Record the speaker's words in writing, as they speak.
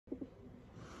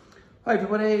Hi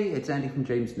everybody, it's Andy from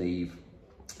James Neave.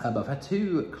 I've had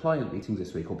two client meetings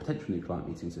this week, or potential new client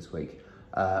meetings this week,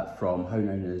 from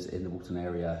homeowners in the Walton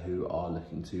area who are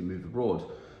looking to move abroad,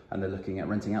 and they're looking at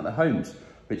renting out their homes,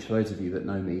 which for those of you that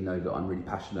know me know that I'm really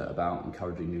passionate about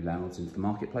encouraging new landlords into the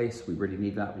marketplace. We really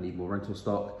need that, we need more rental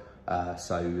stock.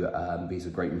 So these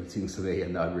are great meetings for me,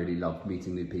 and I really love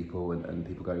meeting new people and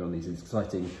people going on these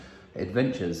exciting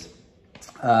adventures.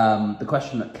 The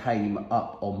question that came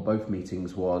up on both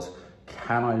meetings was,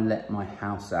 can I let my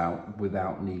house out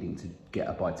without needing to get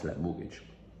a buy-to-let mortgage?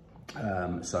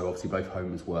 So obviously both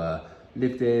homes were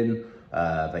lived in,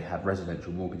 they had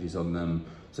residential mortgages on them.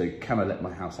 So can I let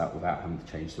my house out without having to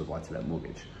change to a buy-to-let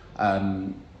mortgage?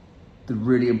 There's two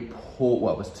really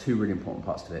important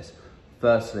parts to this.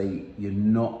 Firstly, you're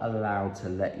not allowed to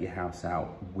let your house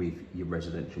out with your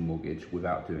residential mortgage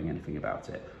without doing anything about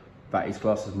it. That is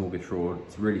classed as mortgage fraud.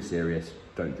 It's really serious.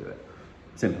 Don't do it.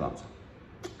 Simple answer.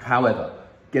 However,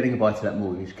 getting a buy-to-let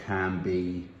mortgage can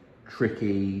be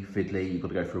tricky, fiddly. You've got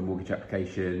to go through a mortgage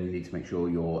application. You need to make sure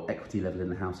your equity level in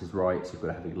the house is right. So you've got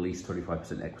to have at least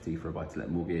 25% equity for a buy-to-let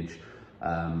mortgage.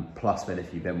 Plus then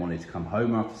if you then wanted to come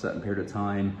home after a certain period of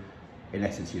time, in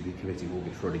essence, you'd be committing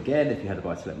mortgage fraud again if you had a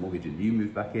buy-to-let mortgage and you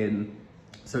moved back in.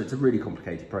 So it's a really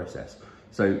complicated process.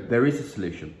 So there is a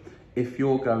solution. If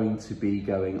you're going to be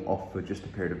going off for just a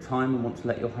period of time and want to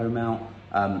let your home out,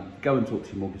 go and talk to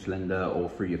your mortgage lender or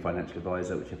through your financial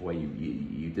advisor, whichever way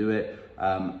you do it,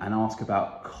 and ask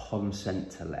about consent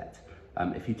to let.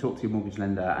 If you talk to your mortgage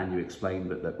lender and you explain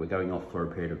that we're going off for a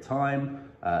period of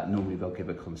time, normally they'll give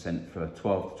a consent for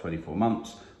 12 to 24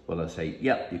 months. Well, they'll say,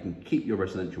 yep, you can keep your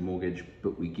residential mortgage,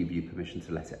 but we give you permission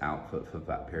to let it out for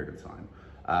that period of time.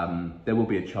 There will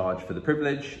be a charge for the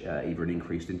privilege, either an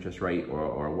increased interest rate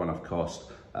or a one-off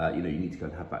cost. You need to go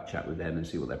and have that chat with them and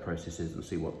see what their process is and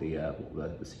see what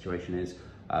the situation is.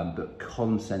 But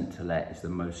consent to let is the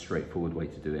most straightforward way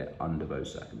to do it under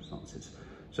those circumstances.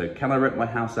 So can I rent my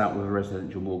house out with a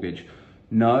residential mortgage?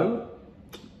 No,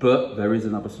 but there is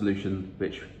another solution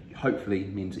which hopefully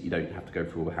means that you don't have to go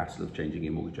through all the hassle of changing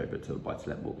your mortgage over to a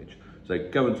buy-to-let mortgage. So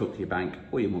go and talk to your bank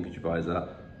or your mortgage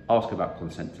advisor, ask about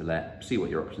consent to let, see what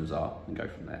your options are and go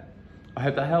from there. I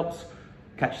hope that helps.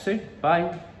 Catch you soon.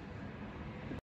 Bye.